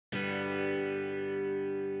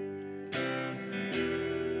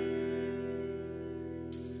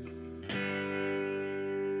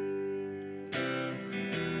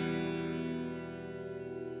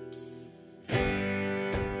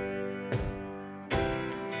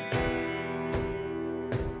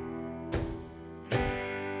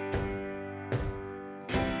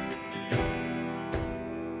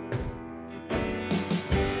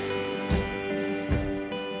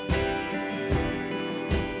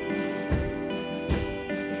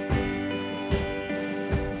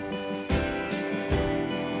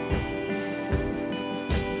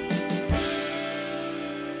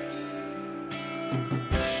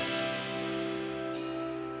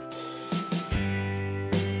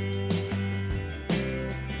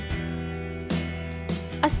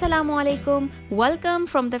Assalamu alaikum. Welcome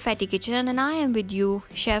from the Fatty Kitchen and I am with you,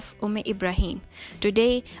 Chef Ibrahim.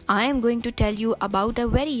 Today I am going to tell you about a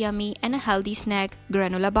very yummy and a healthy snack,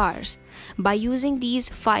 granola bars. By using these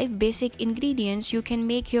 5 basic ingredients, you can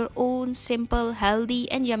make your own simple, healthy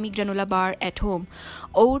and yummy granola bar at home.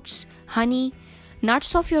 Oats, honey,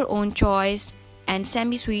 nuts of your own choice and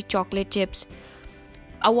semi-sweet chocolate chips.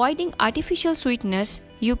 Avoiding artificial sweetness,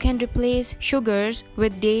 you can replace sugars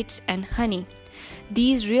with dates and honey.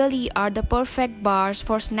 These really are the perfect bars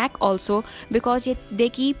for snack also because they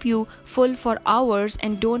keep you full for hours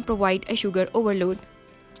and don't provide a sugar overload.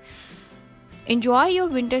 Enjoy your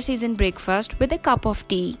winter season breakfast with a cup of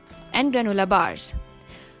tea and granola bars.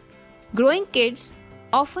 Growing kids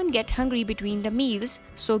often get hungry between the meals,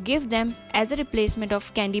 so give them as a replacement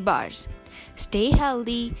of candy bars. Stay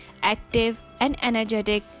healthy, active and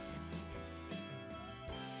energetic.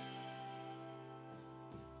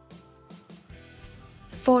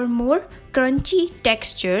 For more crunchy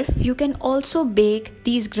texture, you can also bake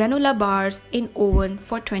these granola bars in oven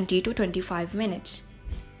for 20 to 25 minutes.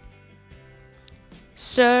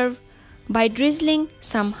 Serve by drizzling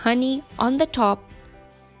some honey on the top.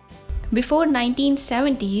 Before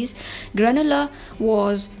 1970s, granola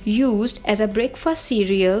was used as a breakfast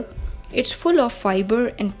cereal. It's full of fiber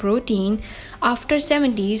and protein. After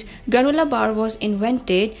 70s, granola bar was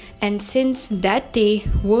invented, and since that day,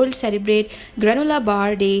 world celebrate Granola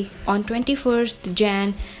Bar Day on 21st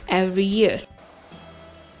Jan every year.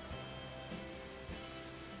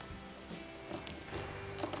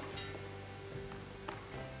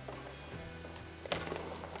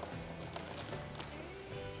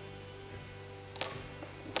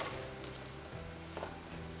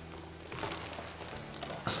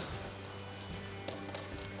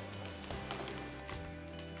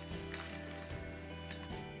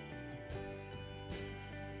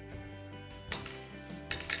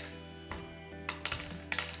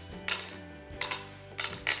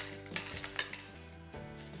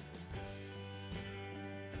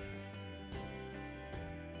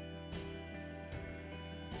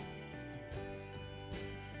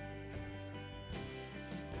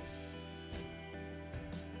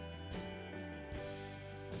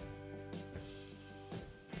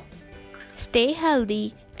 Stay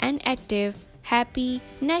healthy and active. Happy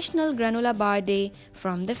National Granola Bar Day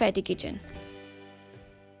from the Fatty Kitchen.